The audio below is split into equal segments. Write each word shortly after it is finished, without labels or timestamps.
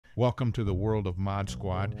Welcome to the world of Mod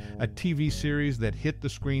Squad, a TV series that hit the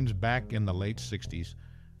screens back in the late 60s.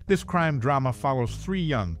 This crime drama follows three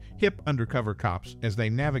young, hip undercover cops as they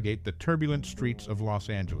navigate the turbulent streets of Los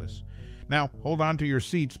Angeles. Now, hold on to your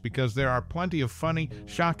seats because there are plenty of funny,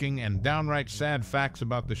 shocking, and downright sad facts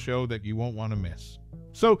about the show that you won't want to miss.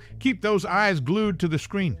 So keep those eyes glued to the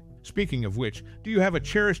screen. Speaking of which, do you have a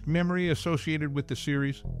cherished memory associated with the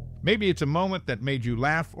series? Maybe it's a moment that made you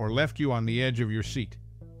laugh or left you on the edge of your seat.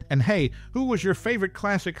 And hey, who was your favorite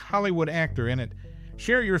classic Hollywood actor in it?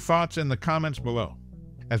 Share your thoughts in the comments below.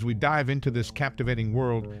 As we dive into this captivating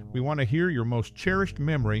world, we want to hear your most cherished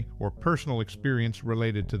memory or personal experience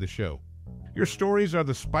related to the show. Your stories are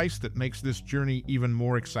the spice that makes this journey even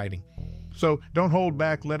more exciting. So don't hold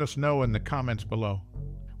back, let us know in the comments below.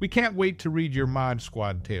 We can't wait to read your Mod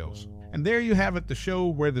Squad tales. And there you have it, the show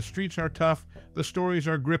where the streets are tough, the stories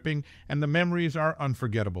are gripping, and the memories are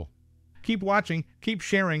unforgettable. Keep watching, keep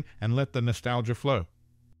sharing, and let the nostalgia flow.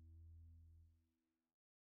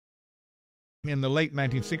 In the late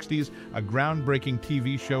 1960s, a groundbreaking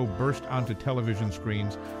TV show burst onto television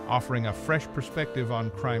screens, offering a fresh perspective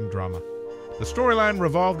on crime drama. The storyline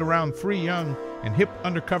revolved around three young and hip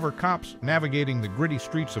undercover cops navigating the gritty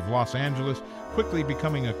streets of Los Angeles, quickly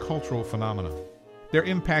becoming a cultural phenomenon. Their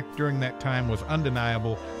impact during that time was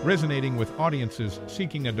undeniable, resonating with audiences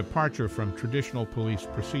seeking a departure from traditional police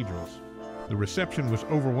procedurals. The reception was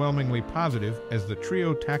overwhelmingly positive as the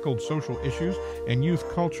trio tackled social issues and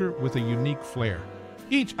youth culture with a unique flair.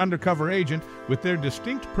 Each undercover agent, with their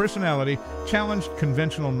distinct personality, challenged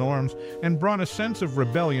conventional norms and brought a sense of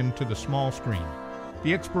rebellion to the small screen.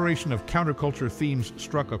 The exploration of counterculture themes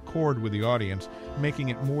struck a chord with the audience, making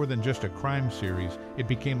it more than just a crime series. It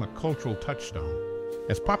became a cultural touchstone.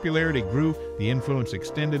 As popularity grew, the influence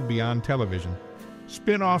extended beyond television.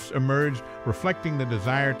 Spin-offs emerged, reflecting the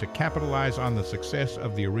desire to capitalize on the success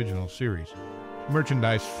of the original series.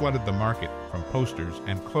 Merchandise flooded the market, from posters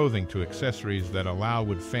and clothing to accessories that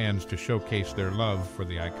allowed fans to showcase their love for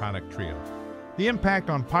the iconic trio. The impact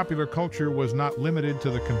on popular culture was not limited to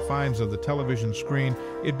the confines of the television screen,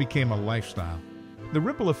 it became a lifestyle. The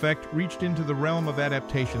ripple effect reached into the realm of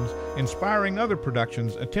adaptations, inspiring other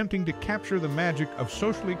productions attempting to capture the magic of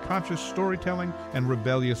socially conscious storytelling and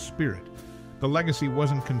rebellious spirit. The legacy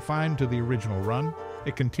wasn't confined to the original run.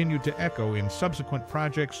 It continued to echo in subsequent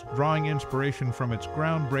projects, drawing inspiration from its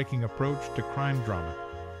groundbreaking approach to crime drama.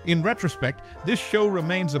 In retrospect, this show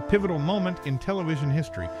remains a pivotal moment in television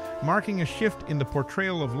history, marking a shift in the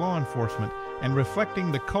portrayal of law enforcement and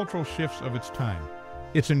reflecting the cultural shifts of its time.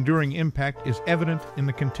 Its enduring impact is evident in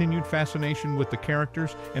the continued fascination with the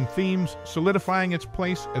characters and themes, solidifying its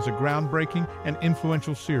place as a groundbreaking and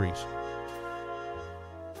influential series.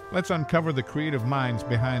 Let's uncover the creative minds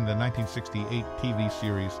behind the 1968 TV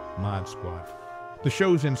series Mod Squad. The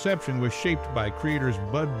show's inception was shaped by creators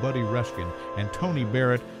Bud "Buddy" Ruskin and Tony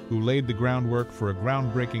Barrett, who laid the groundwork for a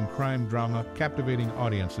groundbreaking crime drama captivating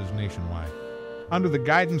audiences nationwide. Under the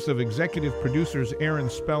guidance of executive producers Aaron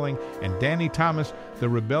Spelling and Danny Thomas, the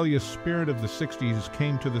rebellious spirit of the 60s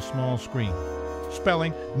came to the small screen.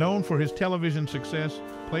 Spelling, known for his television success,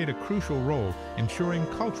 played a crucial role ensuring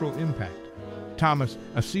cultural impact. Thomas,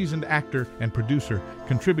 a seasoned actor and producer,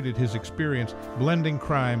 contributed his experience blending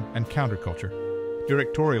crime and counterculture.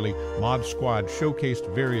 Directorially, Mod Squad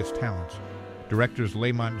showcased various talents. Directors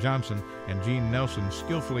Lamont Johnson and Gene Nelson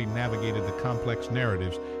skillfully navigated the complex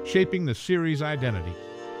narratives, shaping the series' identity.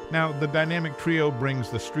 Now, the dynamic trio brings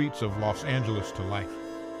the streets of Los Angeles to life.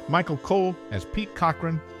 Michael Cole, as Pete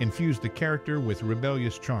Cochran, infused the character with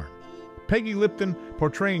rebellious charm. Peggy Lipton,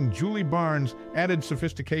 portraying Julie Barnes, added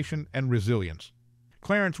sophistication and resilience.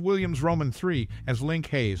 Clarence Williams Roman III, as Linc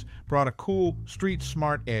Hayes, brought a cool,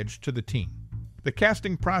 street-smart edge to the team. The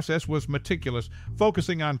casting process was meticulous,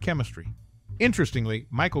 focusing on chemistry. Interestingly,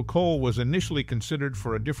 Michael Cole was initially considered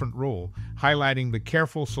for a different role, highlighting the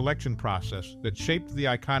careful selection process that shaped the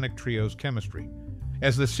iconic trio's chemistry.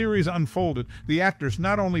 As the series unfolded, the actors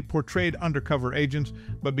not only portrayed undercover agents,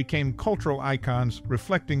 but became cultural icons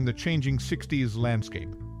reflecting the changing 60s landscape.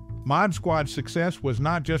 Mod Squad's success was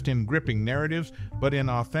not just in gripping narratives, but in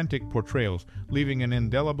authentic portrayals, leaving an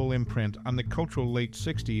indelible imprint on the cultural late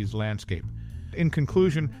 60s landscape. In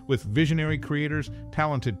conclusion, with visionary creators,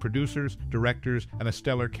 talented producers, directors, and a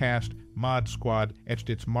stellar cast, Mod Squad etched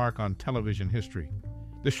its mark on television history.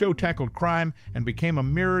 The show tackled crime and became a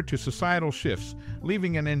mirror to societal shifts,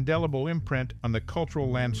 leaving an indelible imprint on the cultural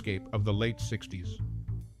landscape of the late 60s.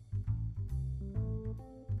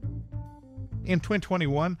 In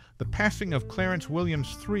 2021, the passing of Clarence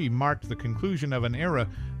Williams III marked the conclusion of an era,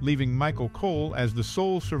 leaving Michael Cole as the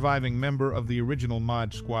sole surviving member of the original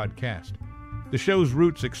Mod Squad cast. The show's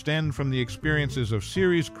roots extend from the experiences of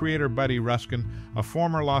series creator Buddy Ruskin, a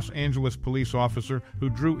former Los Angeles police officer who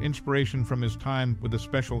drew inspiration from his time with the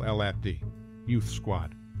Special LAPD, Youth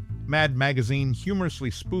Squad. Mad Magazine humorously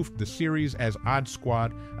spoofed the series as Odd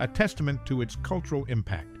Squad, a testament to its cultural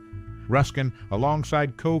impact. Ruskin,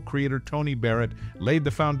 alongside co-creator Tony Barrett, laid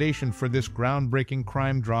the foundation for this groundbreaking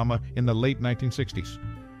crime drama in the late 1960s.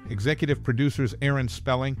 Executive producers Aaron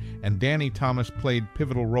Spelling and Danny Thomas played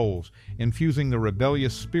pivotal roles, infusing the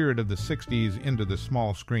rebellious spirit of the 60s into the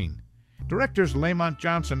small screen. Directors Lamont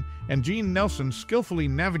Johnson and Gene Nelson skillfully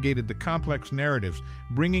navigated the complex narratives,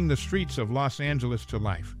 bringing the streets of Los Angeles to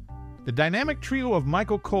life. The dynamic trio of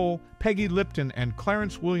Michael Cole, Peggy Lipton, and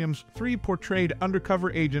Clarence Williams III portrayed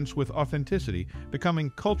undercover agents with authenticity, becoming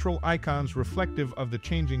cultural icons reflective of the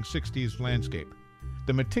changing 60s landscape.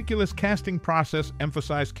 The meticulous casting process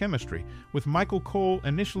emphasized chemistry, with Michael Cole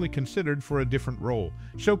initially considered for a different role,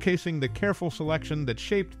 showcasing the careful selection that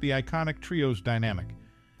shaped the iconic trio's dynamic.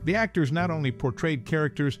 The actors not only portrayed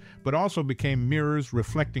characters, but also became mirrors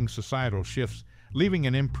reflecting societal shifts, leaving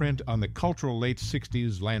an imprint on the cultural late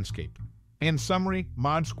 60s landscape. In summary,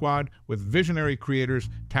 Mod Squad, with visionary creators,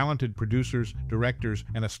 talented producers, directors,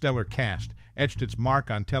 and a stellar cast, etched its mark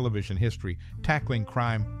on television history, tackling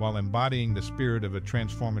crime while embodying the spirit of a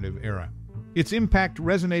transformative era. Its impact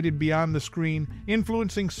resonated beyond the screen,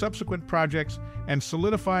 influencing subsequent projects and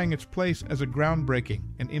solidifying its place as a groundbreaking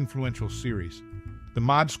and influential series. The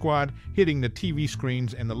Mod Squad, hitting the TV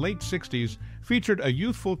screens in the late 60s, featured a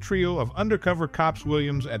youthful trio of undercover cops: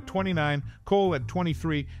 Williams at 29, Cole at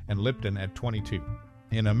 23, and Lipton at 22.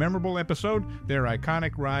 In a memorable episode, their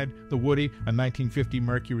iconic ride, the Woody, a 1950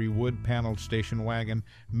 Mercury wood-paneled station wagon,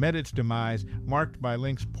 met its demise, marked by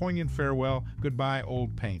Linc's poignant farewell, "Goodbye,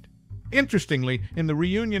 old paint." Interestingly, in the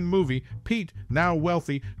reunion movie, Pete, now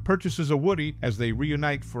wealthy, purchases a Woody as they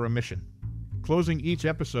reunite for a mission. Closing each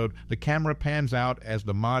episode, the camera pans out as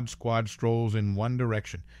the Mod Squad strolls in one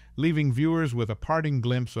direction, leaving viewers with a parting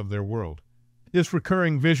glimpse of their world. This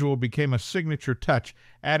recurring visual became a signature touch,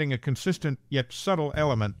 adding a consistent yet subtle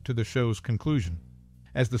element to the show's conclusion.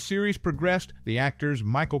 As the series progressed, the actors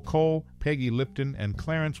Michael Cole, Peggy Lipton, and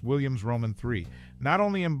Clarence Williams Roman III not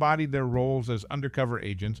only embodied their roles as undercover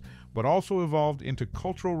agents, but also evolved into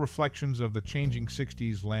cultural reflections of the changing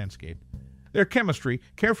 60s landscape. Their chemistry,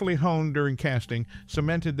 carefully honed during casting,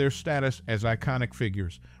 cemented their status as iconic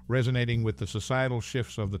figures, resonating with the societal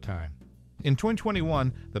shifts of the time. In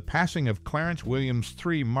 2021, the passing of Clarence Williams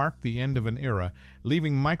III marked the end of an era,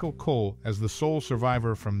 leaving Michael Cole as the sole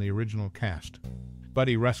survivor from the original cast.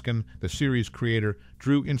 Buddy Ruskin, the series creator,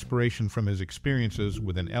 drew inspiration from his experiences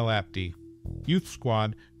with an LAPD Youth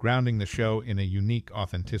Squad, grounding the show in a unique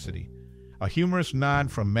authenticity. A humorous nod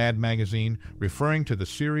from Mad Magazine, referring to the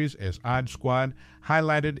series as Odd Squad,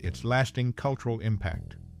 highlighted its lasting cultural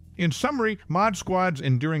impact. In summary, Mod Squad's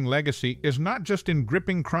enduring legacy is not just in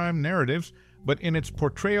gripping crime narratives, but in its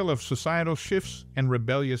portrayal of societal shifts and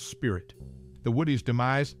rebellious spirit. The Woody's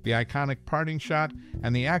demise, the iconic parting shot,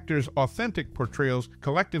 and the actors' authentic portrayals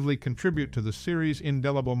collectively contribute to the series'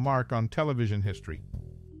 indelible mark on television history.